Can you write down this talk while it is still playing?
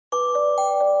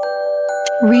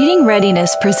Reading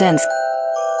Readiness presents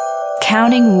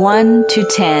Counting 1 to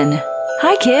 10.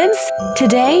 Hi kids!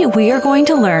 Today we are going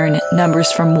to learn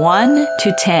numbers from 1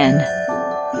 to 10.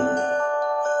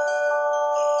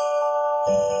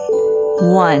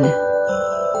 1,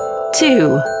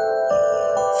 2,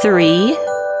 3,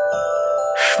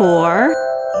 4,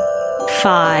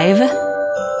 5,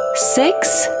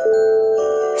 6,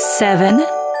 7,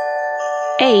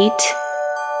 8,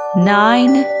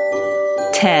 9,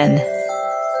 10.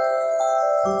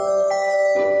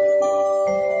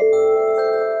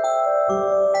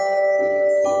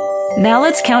 Now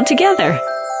let's count together.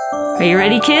 Are you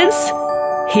ready, kids?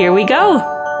 Here we go.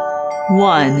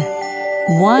 1,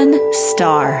 1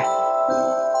 star.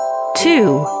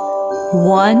 2,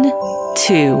 1,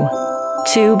 2,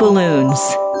 2 balloons.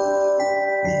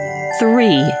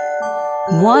 3,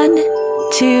 1,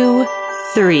 2,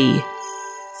 3,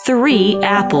 3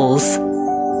 apples.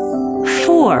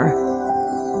 4,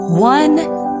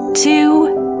 1,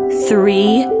 2,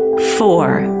 3,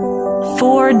 4,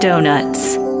 4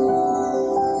 donuts.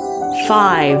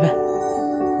 5,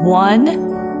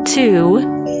 1,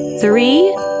 2,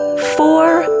 3,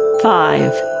 4,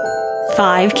 5,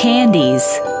 5 candies.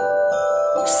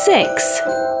 6,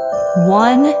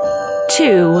 1,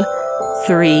 2,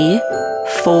 3,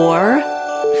 4,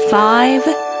 5,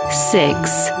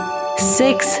 6,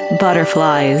 6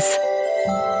 butterflies.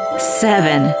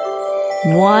 7,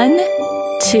 1,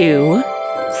 2,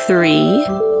 3,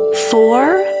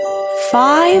 4,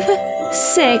 5,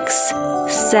 6,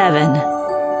 7,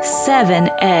 7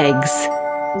 eggs.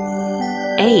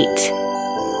 8,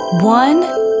 1,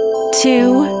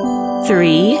 2,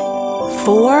 3,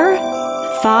 4,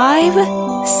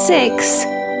 5, 6,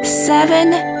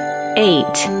 7,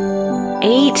 8,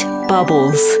 8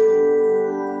 bubbles.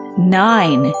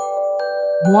 9,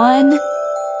 1,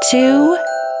 2,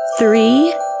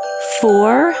 3,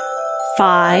 4,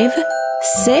 5,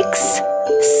 6,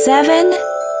 7,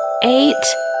 8,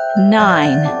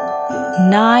 9,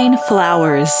 9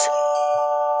 flowers.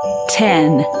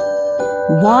 10,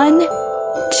 1,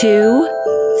 2,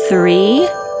 3,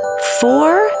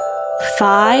 4,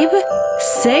 5,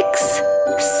 6,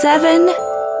 7,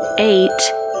 8,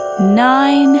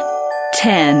 9,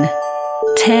 10.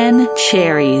 10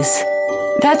 cherries.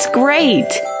 That's great!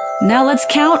 Now let's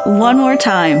count one more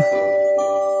time.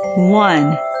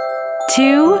 1,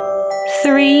 2,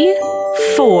 3,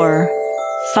 4,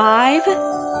 5,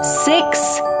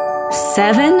 6,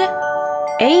 7,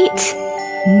 8,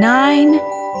 9,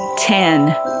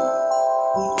 10.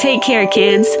 Take care,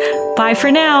 kids. Bye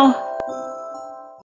for now.